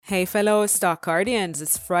Hey fellow Stock Guardians,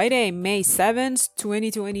 it's Friday, May 7th,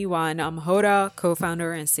 2021. I'm Hoda,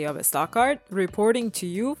 co-founder and CEO of StockGuard, reporting to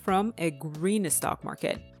you from a green stock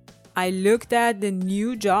market. I looked at the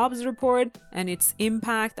new jobs report and its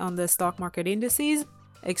impact on the stock market indices,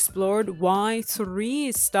 explored why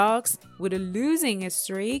 3 stocks with a losing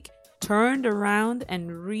streak turned around,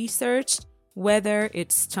 and researched whether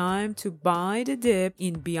it's time to buy the dip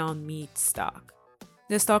in Beyond Meat stock.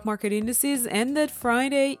 The stock market indices ended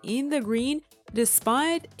Friday in the green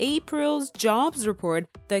despite April's jobs report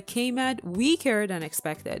that came out weaker than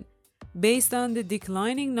expected. Based on the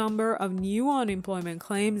declining number of new unemployment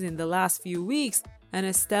claims in the last few weeks and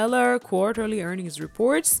a stellar quarterly earnings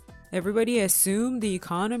reports, everybody assumed the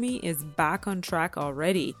economy is back on track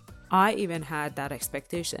already. I even had that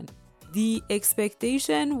expectation. The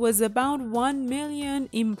expectation was about 1 million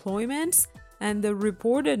employments, and the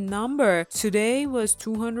reported number today was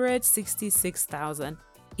 266,000.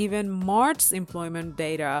 Even March's employment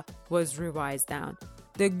data was revised down.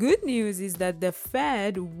 The good news is that the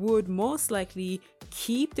Fed would most likely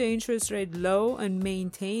keep the interest rate low and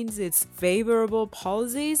maintains its favorable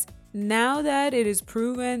policies now that it is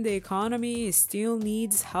proven the economy still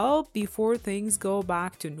needs help before things go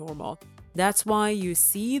back to normal. That's why you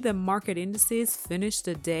see the market indices finish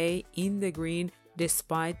the day in the green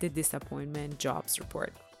despite the disappointment jobs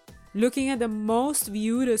report. Looking at the most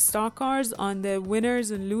viewed stock cards on the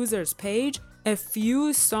winners and losers page, a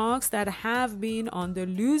few stocks that have been on the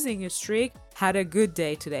losing streak had a good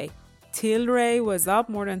day today. Tilray was up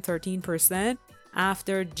more than 13%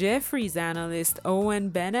 after Jefferies analyst Owen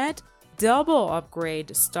Bennett double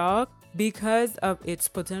upgrade stock because of its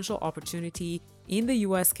potential opportunity in the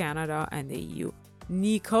US, Canada, and the EU.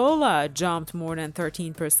 Nikola jumped more than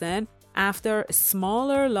 13% after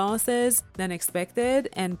smaller losses than expected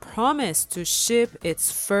and promised to ship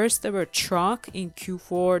its first ever truck in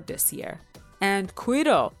Q4 this year. And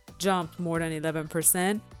Quidel jumped more than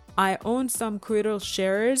 11%. I own some Quidel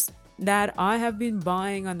shares that I have been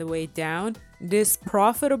buying on the way down. This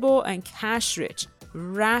profitable and cash-rich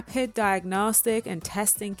rapid diagnostic and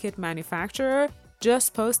testing kit manufacturer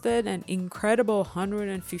just posted an incredible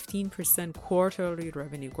 115% quarterly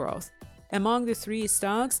revenue growth. Among the 3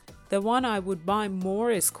 stocks, the one I would buy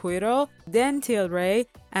more is Quidel, then Tilray,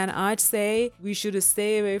 and I'd say we should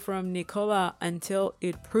stay away from Nikola until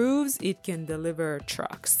it proves it can deliver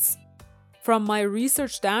trucks. From my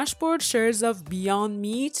research dashboard, shares of Beyond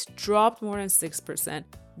Meat dropped more than 6%.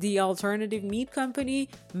 The alternative meat company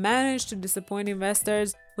managed to disappoint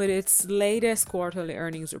investors with its latest quarterly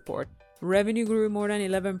earnings report. Revenue grew more than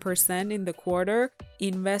 11% in the quarter.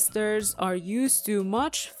 Investors are used to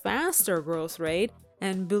much faster growth rate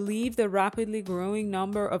and believe the rapidly growing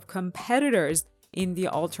number of competitors in the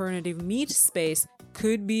alternative meat space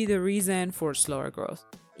could be the reason for slower growth.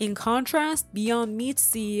 In contrast, Beyond Meat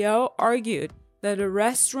CEO argued that the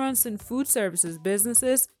restaurants and food services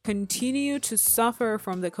businesses continue to suffer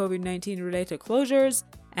from the COVID-19 related closures,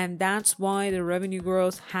 and that's why the revenue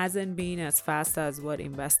growth hasn't been as fast as what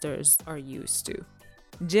investors are used to.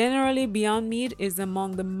 Generally, Beyond Meat is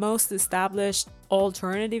among the most established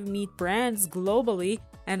alternative meat brands globally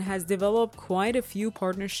and has developed quite a few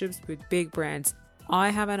partnerships with big brands. I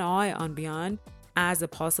have an eye on Beyond as a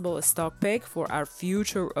possible stock pick for our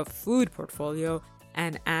future of food portfolio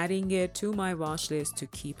and adding it to my watch list to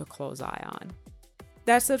keep a close eye on.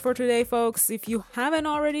 That's it for today, folks. If you haven't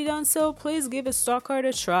already done so, please give StockGuard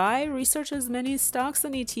a try, research as many stocks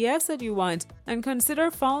and ETFs that you want, and consider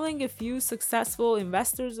following a few successful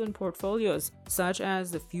investors and portfolios, such as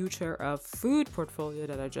the future of food portfolio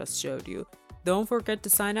that I just showed you. Don't forget to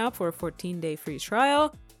sign up for a 14-day free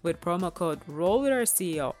trial with promo code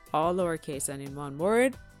ROLLWITHOURCEO, all lowercase and in one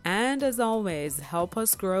word. And as always, help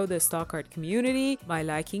us grow the StockGuard community by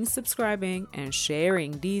liking, subscribing, and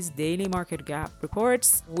sharing these daily market gap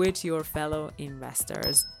reports with your fellow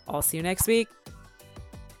investors. I'll see you next week.